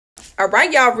All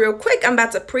right, y'all, real quick, I'm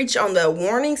about to preach on the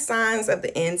warning signs of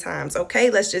the end times.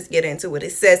 Okay, let's just get into it.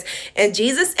 It says, and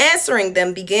Jesus answering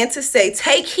them began to say,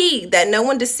 take heed that no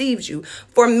one deceives you,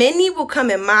 for many will come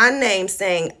in my name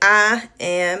saying, I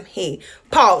am he.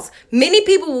 Pause. Many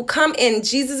people will come in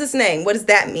Jesus' name. What does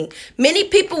that mean? Many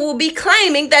people will be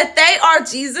claiming that they are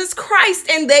Jesus Christ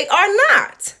and they are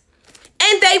not.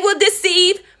 And they will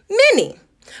deceive many.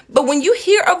 But when you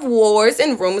hear of wars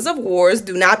and rumors of wars,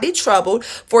 do not be troubled,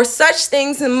 for such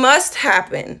things must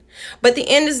happen. But the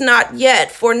end is not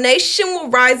yet, for nation will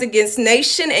rise against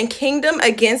nation and kingdom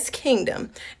against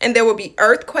kingdom. And there will be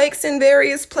earthquakes in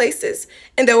various places,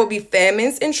 and there will be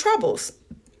famines and troubles.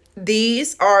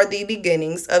 These are the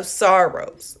beginnings of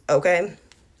sorrows, okay?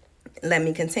 Let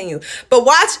me continue. But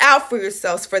watch out for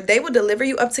yourselves, for they will deliver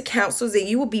you up to councils, and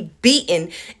you will be beaten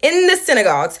in the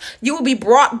synagogues. You will be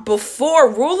brought before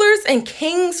rulers and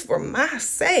kings for my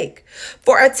sake,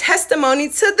 for a testimony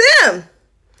to them.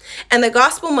 And the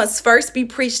gospel must first be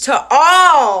preached to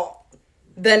all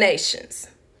the nations.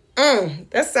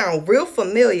 That sounds real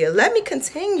familiar. Let me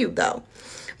continue, though.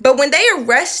 But when they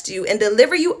arrest you and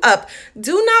deliver you up,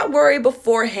 do not worry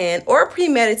beforehand or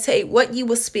premeditate what you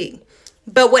will speak.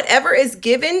 But whatever is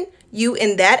given you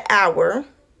in that hour,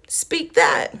 speak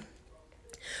that.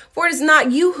 For it is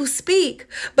not you who speak,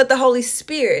 but the Holy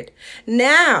Spirit.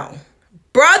 Now,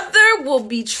 brother will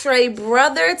betray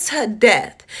brother to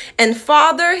death, and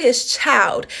father his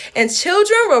child, and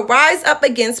children will rise up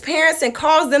against parents and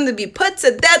cause them to be put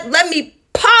to death. Let me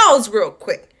pause real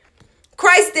quick.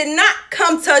 Christ did not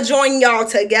come to join y'all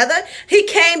together. He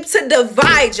came to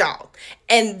divide y'all.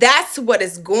 And that's what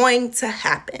is going to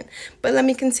happen. But let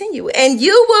me continue. And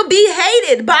you will be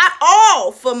hated by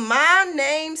all for my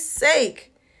name's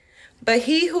sake. But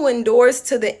he who endures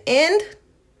to the end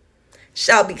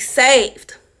shall be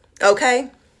saved. Okay?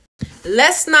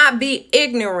 Let's not be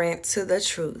ignorant to the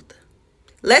truth.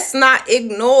 Let's not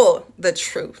ignore the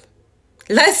truth.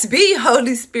 Let's be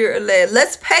Holy Spirit led.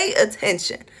 Let's pay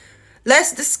attention.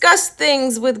 Let's discuss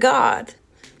things with God.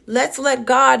 Let's let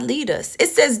God lead us. It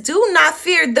says, do not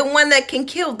fear the one that can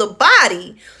kill the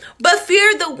body, but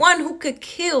fear the one who could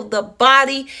kill the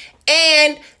body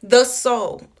and the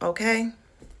soul. Okay?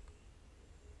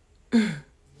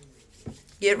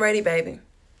 Get ready, baby.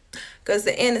 Because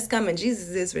the end is coming. Jesus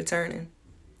is returning.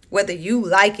 Whether you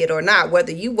like it or not,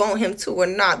 whether you want him to or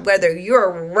not, whether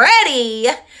you're ready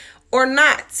or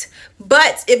not.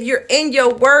 But if you're in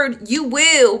your word, you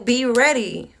will be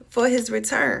ready for his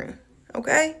return.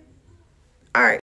 Okay? All right.